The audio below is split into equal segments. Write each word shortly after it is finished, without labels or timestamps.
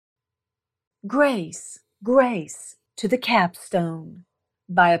Grace, Grace to the Capstone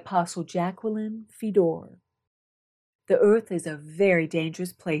by Apostle Jacqueline Fedor. The earth is a very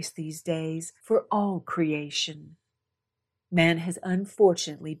dangerous place these days for all creation. Man has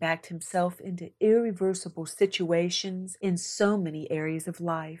unfortunately backed himself into irreversible situations in so many areas of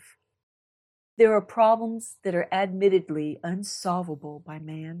life. There are problems that are admittedly unsolvable by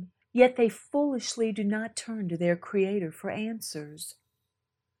man, yet they foolishly do not turn to their Creator for answers.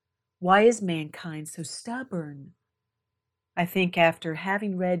 Why is mankind so stubborn? I think after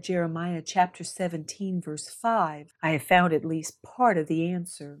having read Jeremiah chapter 17, verse 5, I have found at least part of the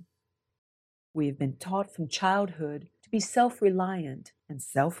answer. We have been taught from childhood to be self-reliant and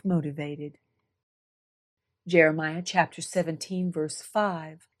self-motivated. Jeremiah chapter 17, verse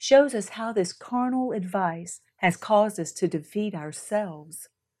 5 shows us how this carnal advice has caused us to defeat ourselves.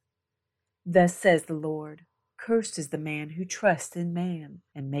 Thus says the Lord, cursed is the man who trusts in man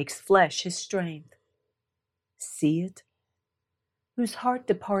and makes flesh his strength. See it? Whose heart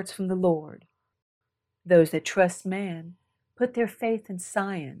departs from the Lord. Those that trust man put their faith in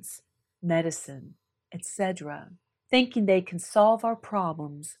science, medicine, etc., thinking they can solve our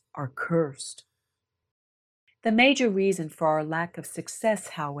problems, are cursed. The major reason for our lack of success,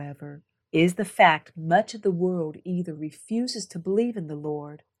 however, is the fact much of the world either refuses to believe in the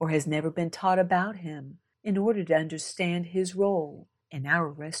Lord or has never been taught about Him in order to understand His role in our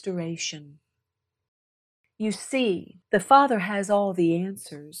restoration. You see, the Father has all the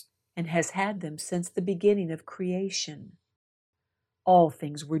answers and has had them since the beginning of creation. All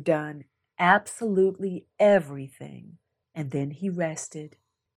things were done, absolutely everything, and then He rested.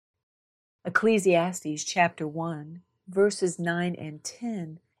 Ecclesiastes chapter 1, verses 9 and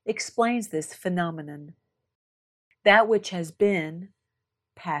 10 explains this phenomenon. That which has been,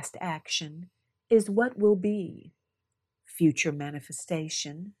 past action, is what will be, future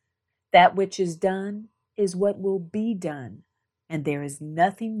manifestation. That which is done is what will be done, and there is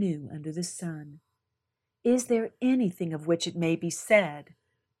nothing new under the sun. Is there anything of which it may be said,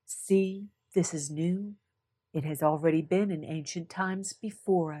 see, this is new? It has already been in ancient times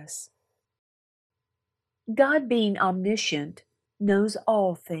before us. God, being omniscient, knows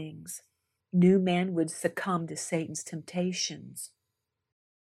all things. No man would succumb to Satan's temptations.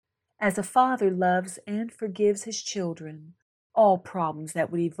 As a father loves and forgives his children, all problems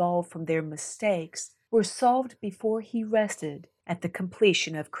that would evolve from their mistakes were solved before he rested at the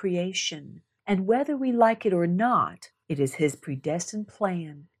completion of creation. And whether we like it or not, it is his predestined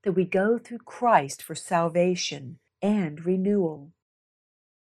plan that we go through Christ for salvation and renewal.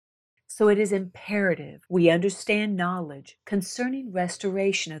 So it is imperative we understand knowledge concerning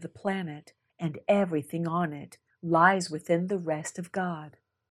restoration of the planet, and everything on it lies within the rest of God.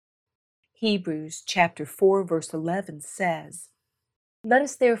 Hebrews chapter 4, verse 11 says, let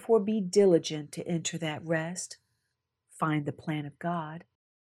us therefore be diligent to enter that rest, find the plan of God,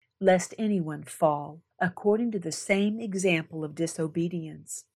 lest anyone fall according to the same example of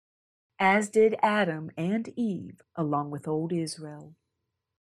disobedience, as did Adam and Eve along with old Israel.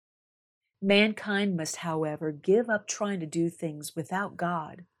 Mankind must, however, give up trying to do things without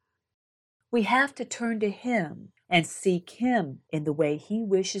God. We have to turn to Him and seek Him in the way He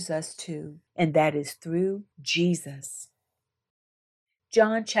wishes us to, and that is through Jesus.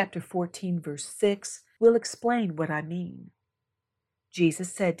 John chapter 14, verse 6 will explain what I mean.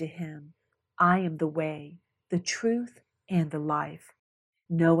 Jesus said to him, I am the way, the truth, and the life.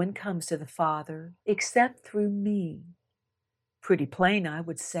 No one comes to the Father except through me. Pretty plain, I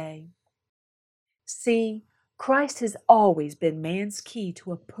would say. See, Christ has always been man's key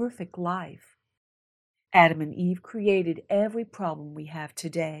to a perfect life. Adam and Eve created every problem we have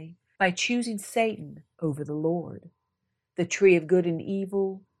today by choosing Satan over the Lord, the tree of good and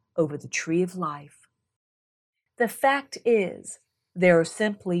evil over the tree of life. The fact is, there are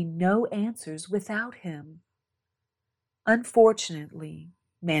simply no answers without Him. Unfortunately,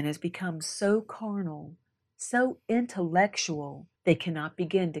 man has become so carnal, so intellectual, they cannot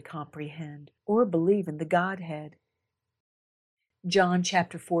begin to comprehend or believe in the Godhead. John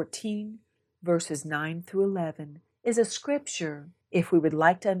chapter 14, verses 9 through 11 is a scripture, if we would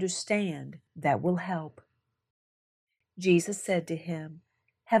like to understand, that will help. Jesus said to him,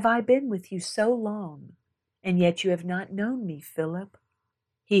 have I been with you so long, and yet you have not known me, Philip?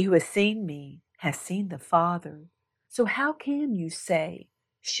 He who has seen me has seen the Father. So how can you say,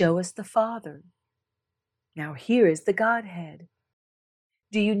 show us the Father? Now here is the Godhead.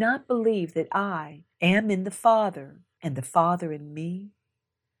 Do you not believe that I am in the Father, and the Father in me?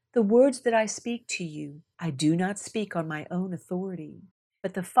 The words that I speak to you, I do not speak on my own authority,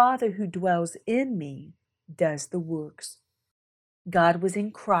 but the Father who dwells in me does the works. God was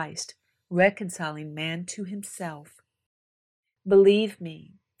in Christ, reconciling man to himself. Believe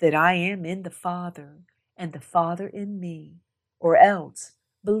me that I am in the Father, and the Father in me, or else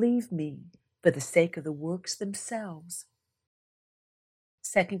believe me for the sake of the works themselves.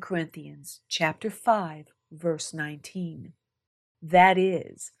 2 Corinthians chapter 5, verse 19. That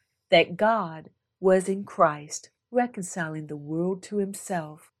is, that God was in Christ reconciling the world to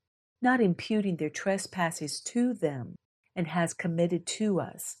himself, not imputing their trespasses to them, and has committed to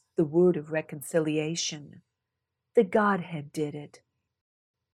us the word of reconciliation. The Godhead did it.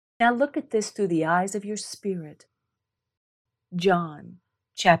 Now look at this through the eyes of your spirit. John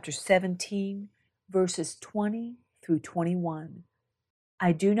chapter 17, verses 20 through 21.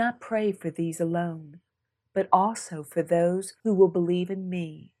 I do not pray for these alone, but also for those who will believe in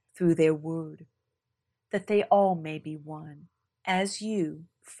me through their word, that they all may be one, as you,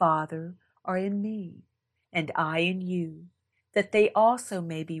 Father, are in me, and I in you, that they also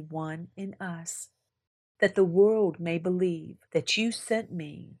may be one in us, that the world may believe that you sent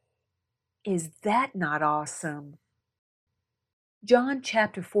me. Is that not awesome? John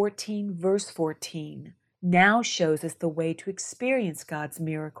chapter 14, verse 14 now shows us the way to experience God's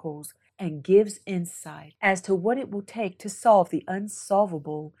miracles and gives insight as to what it will take to solve the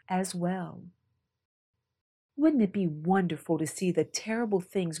unsolvable as well. Wouldn't it be wonderful to see the terrible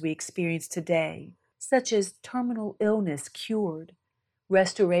things we experience today, such as terminal illness cured,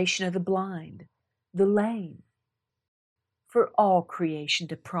 restoration of the blind, the lame, for all creation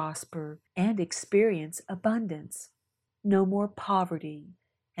to prosper and experience abundance, no more poverty,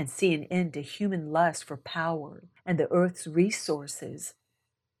 and see an end to human lust for power and the earth's resources?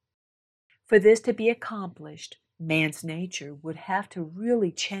 For this to be accomplished, man's nature would have to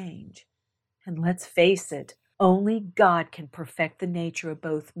really change. And let's face it, only God can perfect the nature of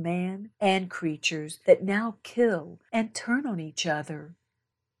both man and creatures that now kill and turn on each other.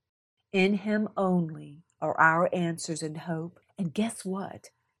 In Him only are our answers and hope. And guess what?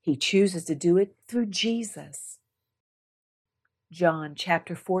 He chooses to do it through Jesus. John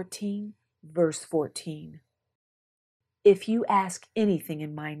chapter 14, verse 14. If you ask anything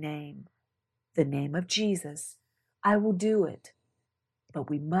in my name, the name of Jesus, I will do it. But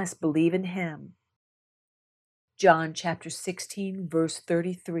we must believe in Him. John chapter 16, verse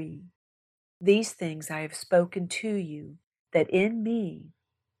 33. These things I have spoken to you, that in me,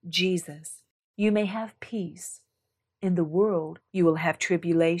 Jesus, you may have peace. In the world you will have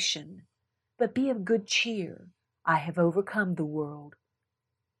tribulation, but be of good cheer. I have overcome the world.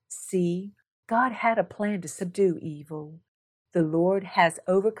 See, God had a plan to subdue evil. The Lord has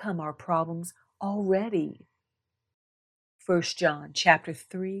overcome our problems already. 1 John chapter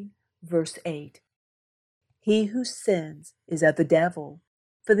 3, verse 8. He who sins is of the devil,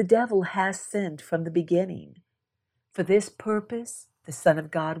 for the devil has sinned from the beginning. For this purpose the Son of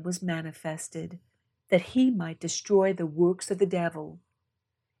God was manifested, that he might destroy the works of the devil.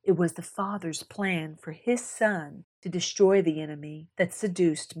 It was the Father's plan for his Son to destroy the enemy that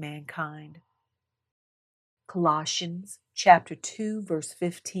seduced mankind. Colossians chapter 2, verse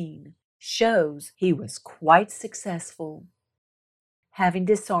 15 shows he was quite successful. Having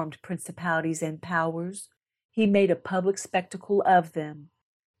disarmed principalities and powers, he made a public spectacle of them,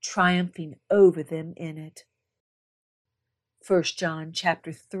 triumphing over them in it. 1 John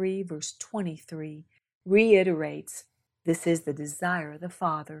chapter 3, verse 23 reiterates, this is the desire of the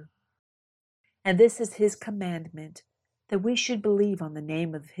Father. And this is his commandment, that we should believe on the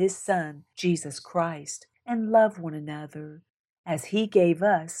name of his Son, Jesus Christ, and love one another, as he gave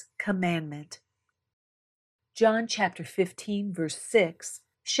us commandment. John chapter 15, verse 6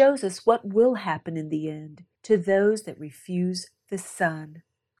 shows us what will happen in the end to those that refuse the Son.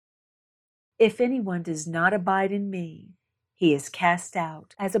 If anyone does not abide in me, he is cast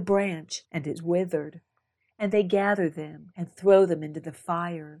out as a branch and is withered, and they gather them and throw them into the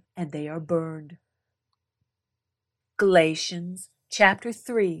fire, and they are burned. Galatians chapter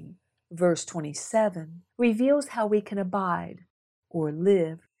 3, verse 27 reveals how we can abide or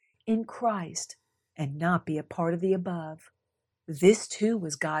live in Christ and not be a part of the above. This too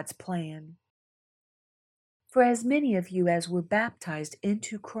was God's plan. For as many of you as were baptized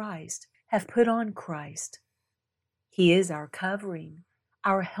into Christ have put on Christ. He is our covering,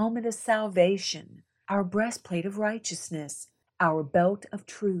 our helmet of salvation, our breastplate of righteousness, our belt of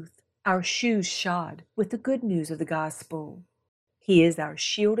truth, our shoes shod with the good news of the gospel. He is our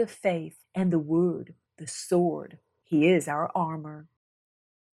shield of faith and the word, the sword. He is our armor.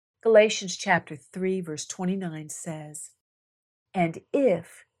 Galatians chapter 3, verse 29 says, And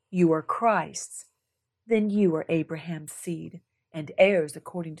if you are Christ's, then you are Abraham's seed and heirs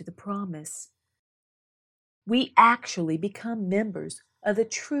according to the promise. We actually become members of the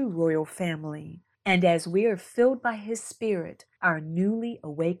true royal family. And as we are filled by His Spirit, our newly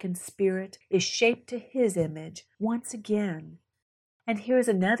awakened spirit is shaped to His image once again. And here's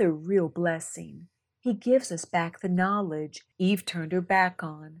another real blessing. He gives us back the knowledge Eve turned her back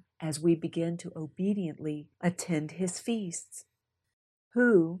on as we begin to obediently attend His feasts.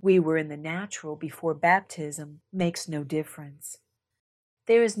 Who we were in the natural before baptism makes no difference.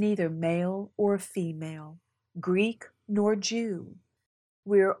 There is neither male or female, Greek nor Jew.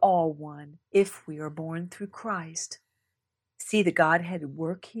 We are all one if we are born through Christ. See the Godhead at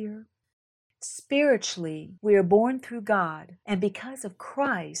work here? Spiritually, we are born through God, and because of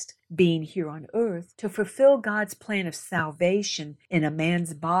Christ being here on earth to fulfill God's plan of salvation in a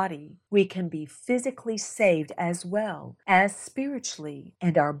man's body, we can be physically saved as well as spiritually,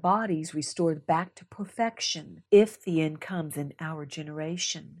 and our bodies restored back to perfection if the end comes in our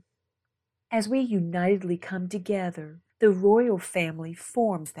generation. As we unitedly come together, the royal family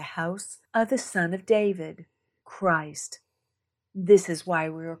forms the house of the Son of David, Christ. This is why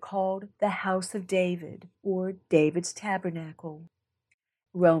we are called the house of David, or David's tabernacle.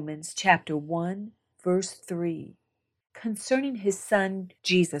 Romans chapter 1, verse 3. Concerning his Son,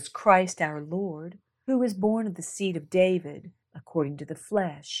 Jesus Christ our Lord, who was born of the seed of David, according to the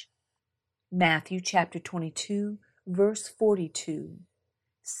flesh. Matthew chapter 22, verse 42.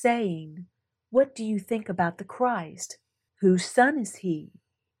 Saying, What do you think about the Christ? Whose son is he?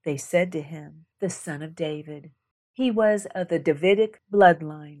 They said to him, The Son of David. He was of the Davidic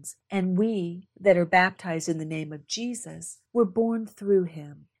bloodlines, and we that are baptized in the name of Jesus were born through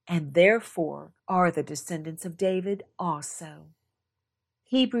him, and therefore are the descendants of David also.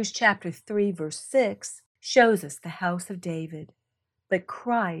 Hebrews chapter 3, verse 6 shows us the house of David, but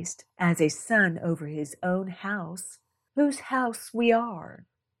Christ as a son over his own house, whose house we are.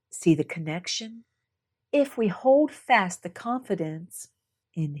 See the connection? If we hold fast the confidence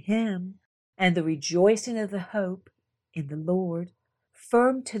in him and the rejoicing of the hope in the Lord,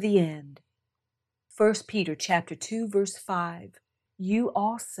 firm to the end. 1 Peter chapter 2, verse 5. You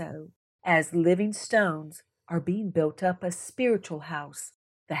also, as living stones, are being built up a spiritual house,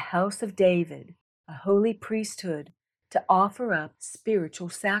 the house of David, a holy priesthood, to offer up spiritual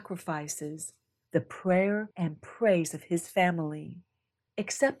sacrifices, the prayer and praise of his family,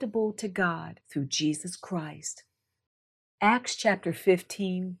 acceptable to God through Jesus Christ. Acts chapter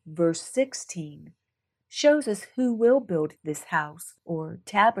 15, verse 16 shows us who will build this house or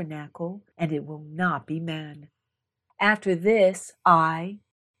tabernacle, and it will not be man. After this, I,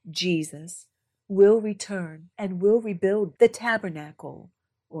 Jesus, will return and will rebuild the tabernacle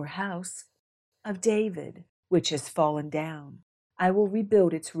or house of David, which has fallen down. I will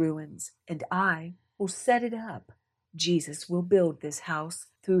rebuild its ruins, and I will set it up. Jesus will build this house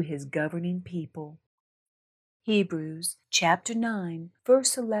through his governing people. Hebrews chapter 9,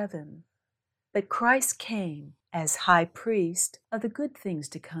 verse 11. But Christ came as high priest of the good things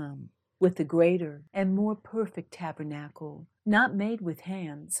to come, with the greater and more perfect tabernacle, not made with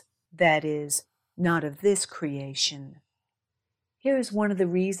hands, that is, not of this creation. Here is one of the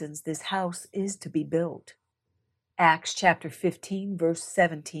reasons this house is to be built. Acts chapter 15, verse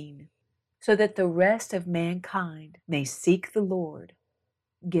 17. So that the rest of mankind may seek the Lord,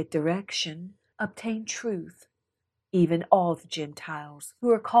 get direction, obtain truth, even all the Gentiles who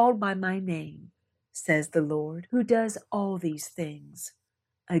are called by my name, says the Lord, who does all these things.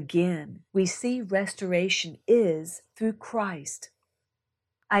 Again, we see restoration is through Christ.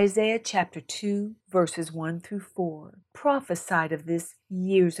 Isaiah chapter 2, verses 1 through 4 prophesied of this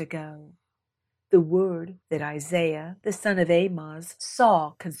years ago. The word that Isaiah, the son of Amoz,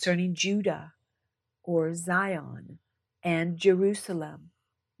 saw concerning Judah, or Zion, and Jerusalem.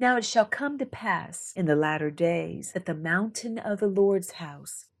 Now it shall come to pass in the latter days that the mountain of the Lord's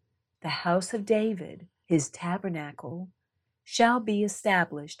house, the house of David, his tabernacle, shall be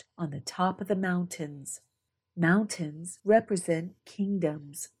established on the top of the mountains. Mountains represent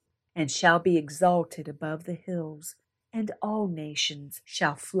kingdoms, and shall be exalted above the hills, and all nations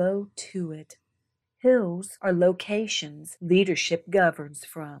shall flow to it. Hills are locations leadership governs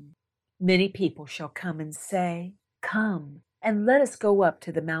from. Many people shall come and say, Come, and let us go up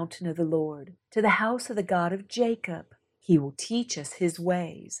to the mountain of the Lord, to the house of the God of Jacob. He will teach us his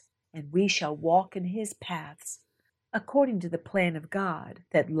ways, and we shall walk in his paths, according to the plan of God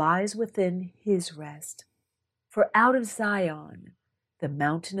that lies within his rest. For out of Zion, the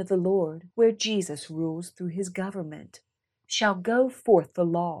mountain of the Lord, where Jesus rules through his government, shall go forth the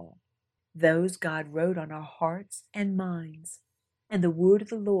law. Those God wrote on our hearts and minds, and the word of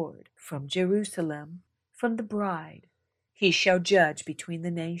the Lord from Jerusalem, from the bride. He shall judge between the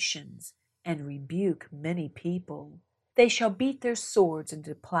nations, and rebuke many people. They shall beat their swords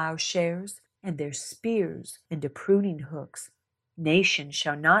into plowshares, and their spears into pruning hooks. Nation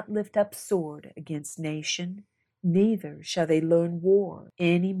shall not lift up sword against nation, neither shall they learn war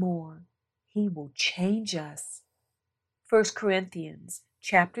any more. He will change us. 1 Corinthians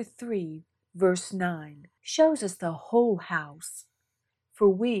chapter 3, verse 9 shows us the whole house. For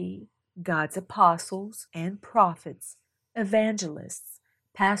we, God's apostles and prophets, evangelists,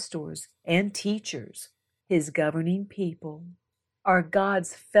 pastors, and teachers, his governing people, are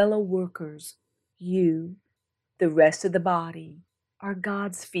God's fellow workers. You, the rest of the body, are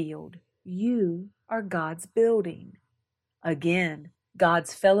God's field. You are God's building. Again,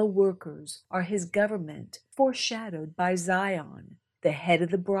 God's fellow workers are his government, foreshadowed by Zion, the head of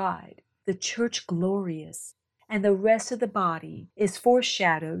the bride, the church glorious, and the rest of the body is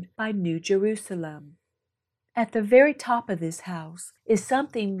foreshadowed by New Jerusalem. At the very top of this house is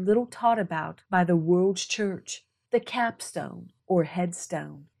something little taught about by the world's church, the capstone or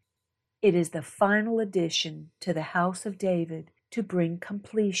headstone. It is the final addition to the house of David to bring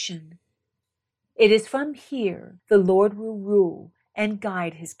completion. It is from here the Lord will rule and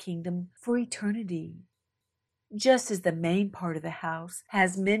guide his kingdom for eternity. Just as the main part of the house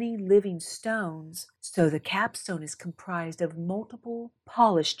has many living stones, so the capstone is comprised of multiple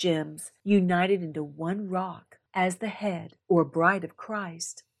polished gems united into one rock as the head or bride of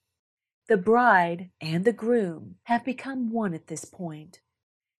Christ. The bride and the groom have become one at this point.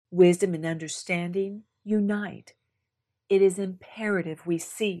 Wisdom and understanding unite. It is imperative we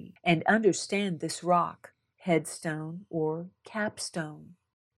see and understand this rock, headstone, or capstone.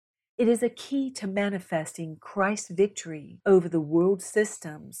 It is a key to manifesting Christ's victory over the world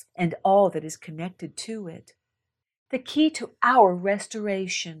systems and all that is connected to it. The key to our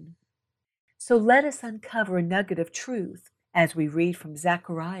restoration. So let us uncover a nugget of truth as we read from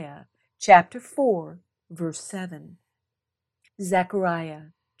Zechariah chapter 4, verse 7. Zechariah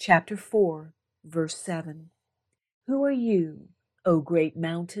chapter 4, verse 7. Who are you, O great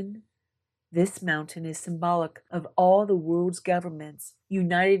mountain? This mountain is symbolic of all the world's governments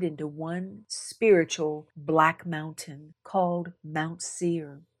united into one spiritual black mountain called Mount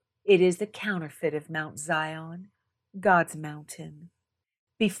Seir. It is the counterfeit of Mount Zion, God's mountain.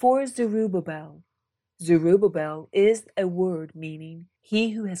 Before Zerubbabel, Zerubbabel is a word meaning he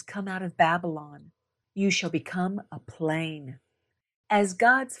who has come out of Babylon. You shall become a plain. As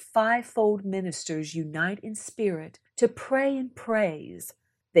God's fivefold ministers unite in spirit to pray and praise,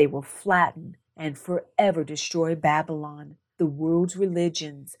 they will flatten and forever destroy Babylon, the world's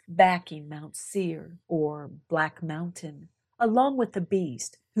religions backing Mount Seir, or Black Mountain, along with the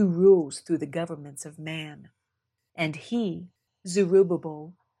beast who rules through the governments of man. And he,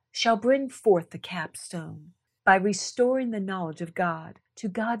 Zerubbabel, shall bring forth the capstone by restoring the knowledge of God to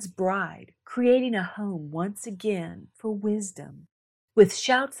God's bride, creating a home once again for wisdom. With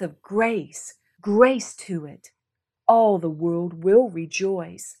shouts of grace, grace to it, all the world will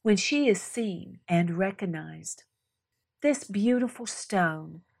rejoice when she is seen and recognized. This beautiful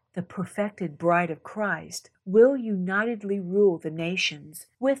stone, the perfected bride of Christ, will unitedly rule the nations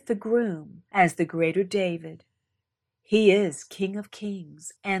with the groom as the greater David. He is King of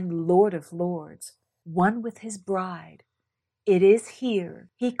kings and Lord of lords, one with his bride. It is here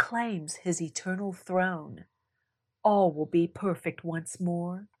he claims his eternal throne. All will be perfect once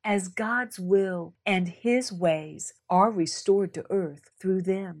more, as God's will and his ways are restored to earth through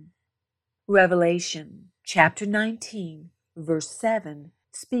them. Revelation chapter 19, verse 7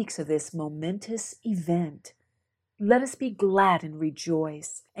 speaks of this momentous event. Let us be glad and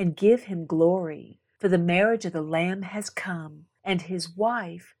rejoice and give him glory, for the marriage of the Lamb has come, and his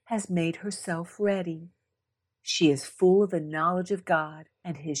wife has made herself ready. She is full of the knowledge of God,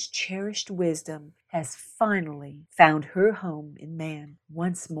 and his cherished wisdom has finally found her home in man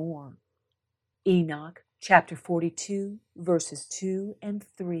once more. Enoch chapter 42, verses 2 and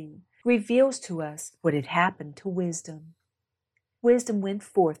 3 reveals to us what had happened to wisdom. Wisdom went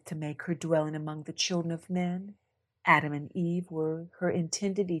forth to make her dwelling among the children of men. Adam and Eve were her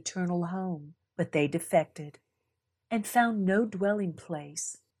intended eternal home, but they defected and found no dwelling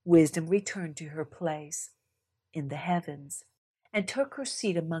place. Wisdom returned to her place in the heavens, and took her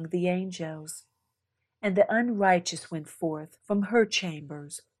seat among the angels. And the unrighteous went forth from her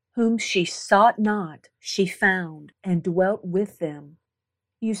chambers, whom she sought not, she found, and dwelt with them.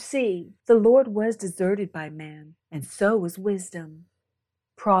 You see, the Lord was deserted by man, and so was wisdom.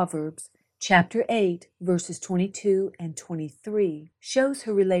 Proverbs chapter 8, verses 22 and 23 shows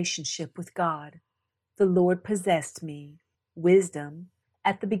her relationship with God. The Lord possessed me, wisdom,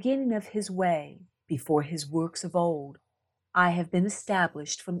 at the beginning of his way, before his works of old. I have been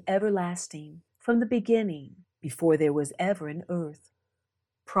established from everlasting, from the beginning, before there was ever an earth.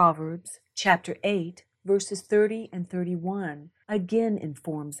 Proverbs chapter 8, verses 30 and 31 again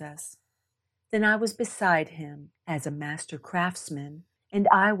informs us. Then I was beside him as a master craftsman, and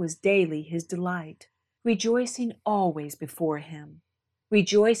I was daily his delight, rejoicing always before him,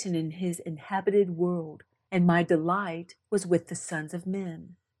 rejoicing in his inhabited world, and my delight was with the sons of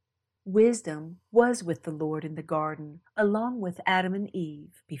men. Wisdom was with the Lord in the garden, along with Adam and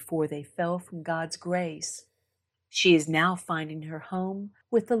Eve before they fell from God's grace. She is now finding her home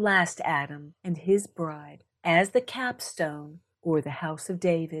with the last Adam and his bride as the capstone or the house of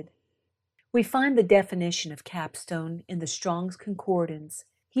David. We find the definition of capstone in the Strong's Concordance,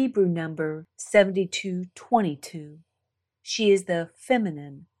 Hebrew number 7222. She is the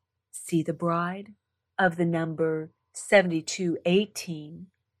feminine, see the bride, of the number 7218,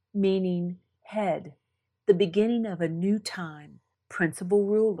 meaning head, the beginning of a new time, principal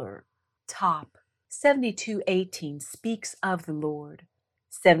ruler, top. 7218 speaks of the Lord.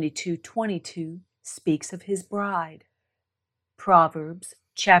 7222 speaks of his bride. Proverbs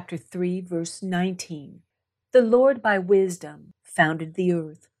chapter 3, verse 19. The Lord by wisdom founded the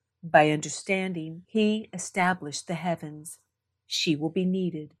earth. By understanding, he established the heavens. She will be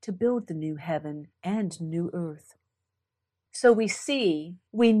needed to build the new heaven and new earth. So we see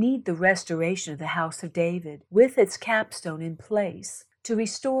we need the restoration of the house of David with its capstone in place to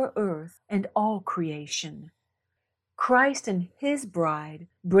restore earth and all creation. Christ and his bride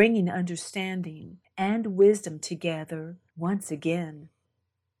bringing understanding and wisdom together once again.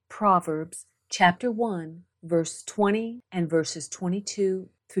 Proverbs chapter 1, verse 20 and verses 22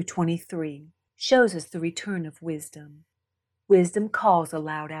 through 23 shows us the return of wisdom. Wisdom calls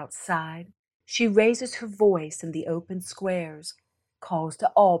aloud outside. She raises her voice in the open squares, calls to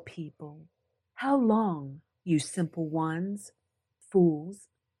all people. How long, you simple ones, fools,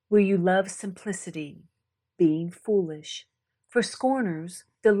 will you love simplicity, being foolish? For scorners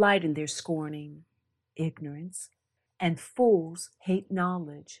delight in their scorning, ignorance, and fools hate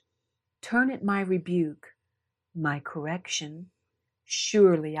knowledge. Turn at my rebuke, my correction.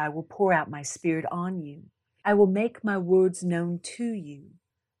 Surely I will pour out my spirit on you. I will make my words known to you,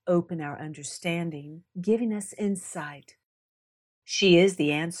 open our understanding, giving us insight. She is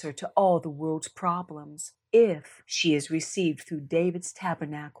the answer to all the world's problems, if she is received through David's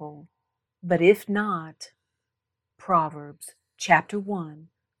tabernacle. But if not, Proverbs chapter 1,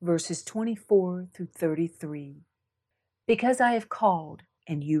 verses 24 through 33. Because I have called,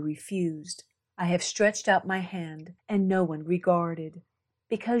 and you refused. I have stretched out my hand, and no one regarded.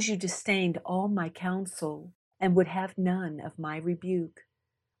 Because you disdained all my counsel, and would have none of my rebuke.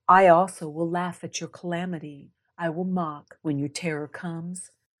 I also will laugh at your calamity. I will mock when your terror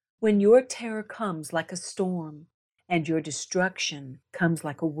comes. When your terror comes like a storm, and your destruction comes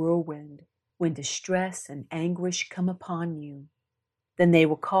like a whirlwind, when distress and anguish come upon you, then they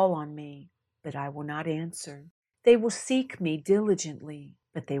will call on me, but I will not answer. They will seek me diligently,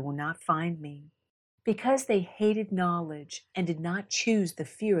 but they will not find me, because they hated knowledge and did not choose the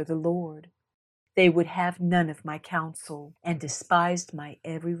fear of the Lord. They would have none of my counsel and despised my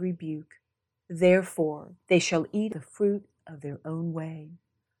every rebuke. Therefore they shall eat the fruit of their own way,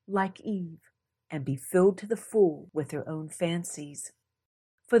 like Eve, and be filled to the full with their own fancies.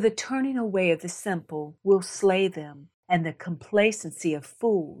 For the turning away of the simple will slay them, and the complacency of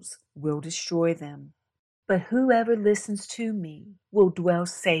fools will destroy them. But whoever listens to me will dwell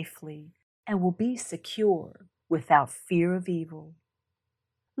safely and will be secure without fear of evil.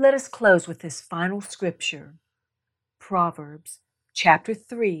 Let us close with this final scripture. Proverbs chapter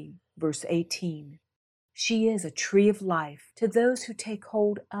 3, verse 18. She is a tree of life to those who take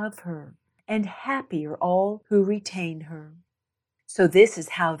hold of her, and happy are all who retain her. So this is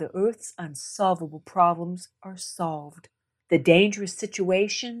how the earth's unsolvable problems are solved. The dangerous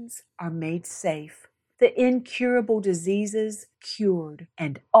situations are made safe, the incurable diseases cured,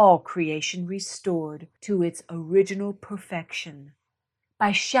 and all creation restored to its original perfection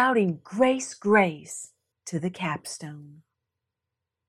by shouting grace, grace to the capstone.